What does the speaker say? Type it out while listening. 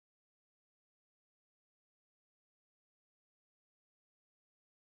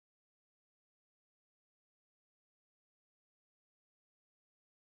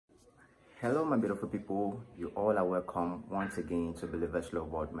Hello, my beautiful people. You all are welcome once again to Believers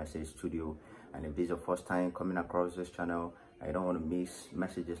Love Word Message Studio. And if this is your first time coming across this channel, I don't want to miss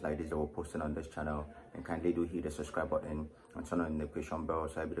messages like this that we're posting on this channel. And kindly do hit the subscribe button and turn on the notification bell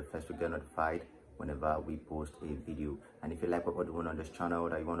so I'll be the first to get notified whenever we post a video. And if you like what we're doing on this channel,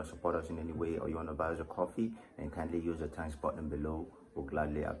 that you want to support us in any way, or you want to buy us a coffee, then kindly use the thanks button below. We'll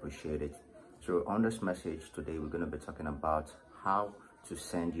gladly appreciate it. So on this message today, we're going to be talking about how to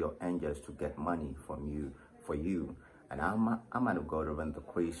send your angels to get money from you for you. And our man of God, Pastor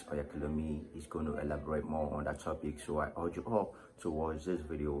Chris Oyakhilome, is going to elaborate more on that topic. So I urge you all to watch this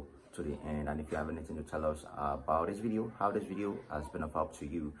video to the end. And if you have anything to tell us about this video, how this video has been of help to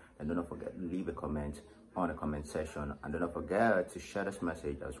you, then do not forget to leave a comment on the comment section. And do not forget to share this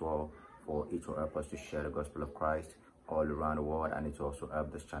message as well, for it will help us to share the gospel of Christ all around the world, and it will also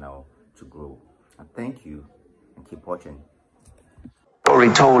help this channel to grow. And thank you, and keep watching.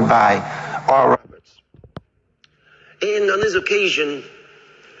 Story told by R. Roberts. And on this occasion,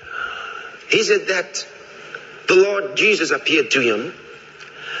 he said that the Lord Jesus appeared to him,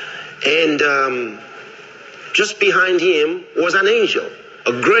 and just behind him was an angel,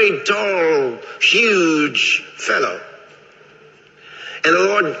 a great, tall, huge fellow. And the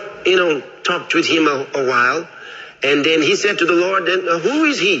Lord, talked with him a while, and then he said to the Lord, "Who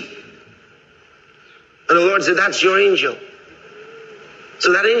is he?" And the Lord said, "That's your angel."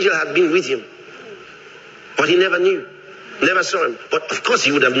 So that angel had been with him, but he never knew, never saw him. But of course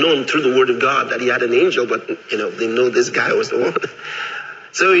he would have known through the word of God that he had an angel, but they know this guy was the one.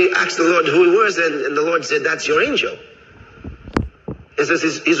 So he asked the Lord who he was, and the Lord said, "That's your angel." He says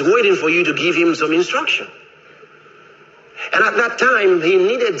he's waiting for you to give him some instruction. And at that time he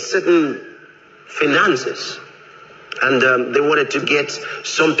needed certain finances, and they wanted to get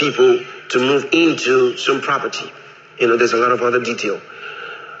some people to move into some property. There's a lot of other detail.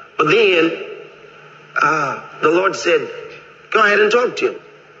 But then the Lord said, "Go ahead and talk to him."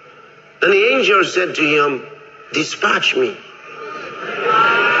 Then the angel said to him, "Dispatch me."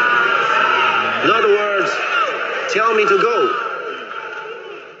 In other words, tell me to go.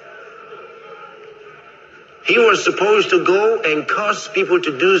 He was supposed to go and cause people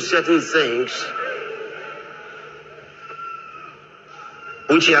to do certain things,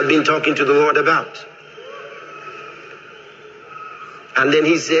 which he had been talking to the Lord about. And then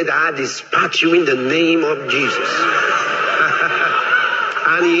he said, "I dispatch you in the name of Jesus."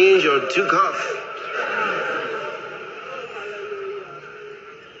 And the angel took off.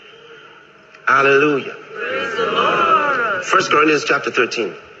 Hallelujah. Praise the Lord. 1 Corinthians chapter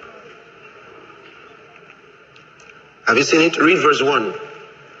 13. Have you seen it? Read verse 1.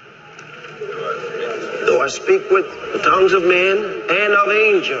 "Though I speak with the tongues of men and of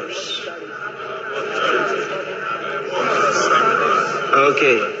angels."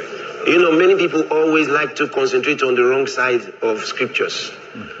 Okay. Many people always like to concentrate on the wrong side of scriptures.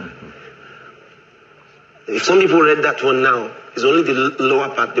 If some people read that one now, it's only the lower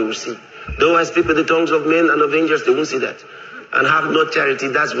part they will see. "Though I speak with the tongues of men and of angels," they won't see that. "And have not charity,"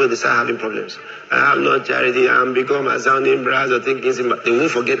 that's where they start having problems. "I have not charity, I'm become a sounding brass," or thinking, but they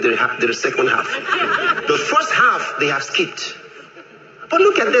won't forget the second half. The first half they have skipped. But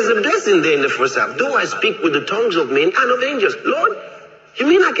look there's a blessing there in the first half. "Though I speak with the tongues of men and of angels." Lord, you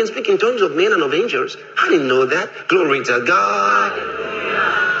mean I can speak in tongues of men and of angels? I didn't know that. Glory to God.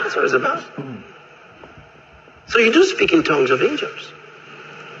 That's what it's about. So you do speak in tongues of angels.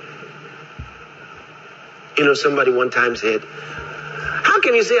 Somebody one time said, "How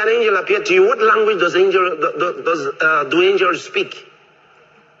can you say an angel appeared to you? What language do angels speak?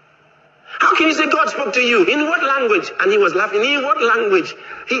 How can you say God spoke to you? In what language?" And he was laughing. "In what language?"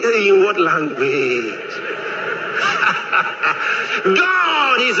 In what language?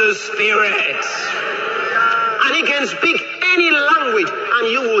 God is a spirit, and he can speak any language, and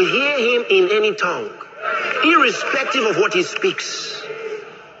you will hear him in any tongue, irrespective of what he speaks.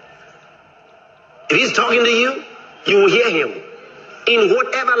 If he's talking to you, you will hear him in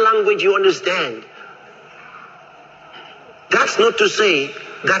whatever language you understand. That's not to say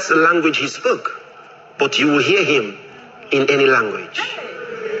that's the language he spoke, but you will hear him in any language.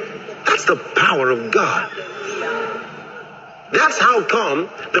 That's the power of God. That's how come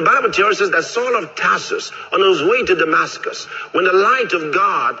the Bible tells us that Saul of Tarsus, on his way to Damascus, when the light of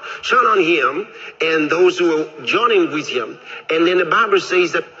God shone on him and those who were journeying with him, and then the Bible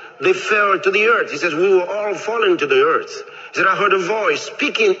says that they fell to the earth. He says, "We were all fallen to the earth." He said, "I heard a voice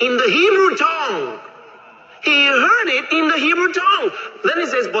speaking in the Hebrew tongue." He heard it in the Hebrew tongue. Then he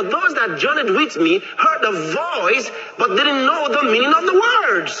says, "But those that journeyed with me heard the voice, but didn't know the meaning of the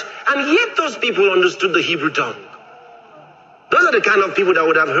words." And yet those people understood the Hebrew tongue. Those are the kind of people that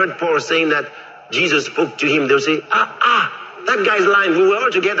would have heard Paul saying that Jesus spoke to him. They'll say, that guy's lying. We were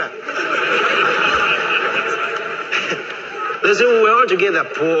all together. They say, we were all together.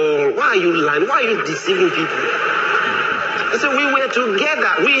 Paul, why are you lying? Why are you deceiving people? They said, we were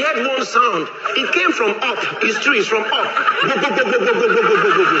together. We heard one sound. It came from up. It's true, it's from up.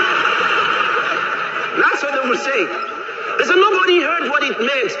 That's what they would say. They said, nobody heard what it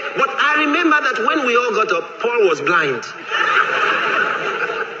meant. But I remember that when we all got up, Paul was blind.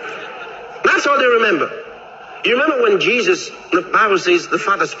 That's all they remember. You remember when Jesus, the Bible says the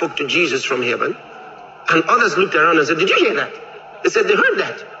Father spoke to Jesus from heaven, and others looked around and said, did you hear that? They said, they heard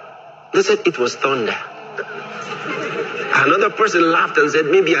that. They said, it was thunder. Another person laughed and said,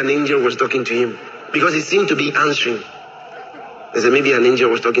 maybe an angel was talking to him, because he seemed to be answering. They said, maybe an angel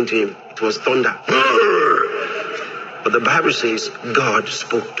was talking to him. It was thunder. But the Bible says God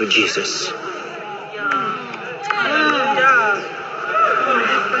spoke to Jesus.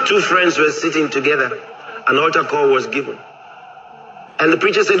 Two friends were sitting together. An altar call was given. And the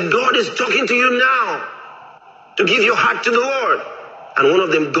preacher said, God is talking to you now to give your heart to the Lord. And one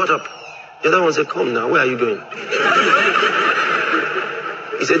of them got up. The other one said, come now, where are you going?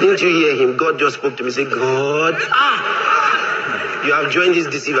 He said, didn't you hear him? God just spoke to me. He said, God, you have joined these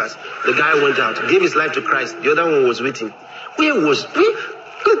deceivers. The guy went out, gave his life to Christ. The other one was waiting. We were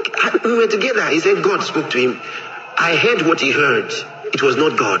together. He said, God spoke to him. I heard what he heard. It was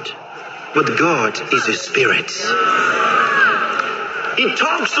not God. But God is a spirit. He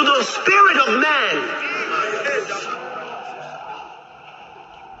talks to the spirit of man.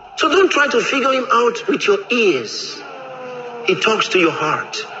 So don't try to figure him out with your ears. He talks to your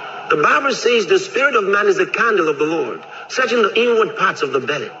heart. The Bible says the spirit of man is the candle of the Lord, searching the inward parts of the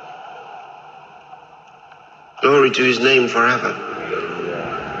belly. Glory to his name forever.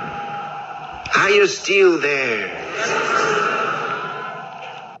 Are you still there?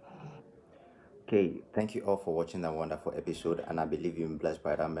 Okay, thank you all for watching that wonderful episode, and I believe you've been blessed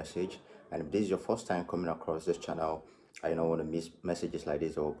by that message. And if this is your first time coming across this channel, I don't want to miss messages like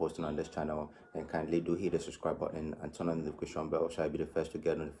this that we're posting on this channel, then kindly do hit the subscribe button and turn on the notification bell so I'll be the first to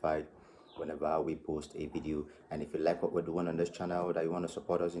get notified whenever we post a video. And if you like what we're doing on this channel, that you want to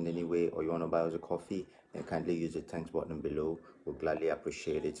support us in any way, or you want to buy us a coffee, then kindly use the thanks button below. We'll gladly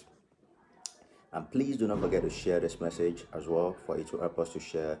appreciate it. And please do not forget to share this message as well, for it will help us to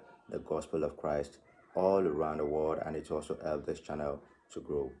share the gospel of Christ all around the world, and it also helps this channel to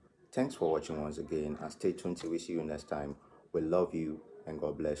grow. Thanks for watching once again, and stay tuned till we see you next time. We love you, and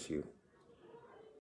God bless you.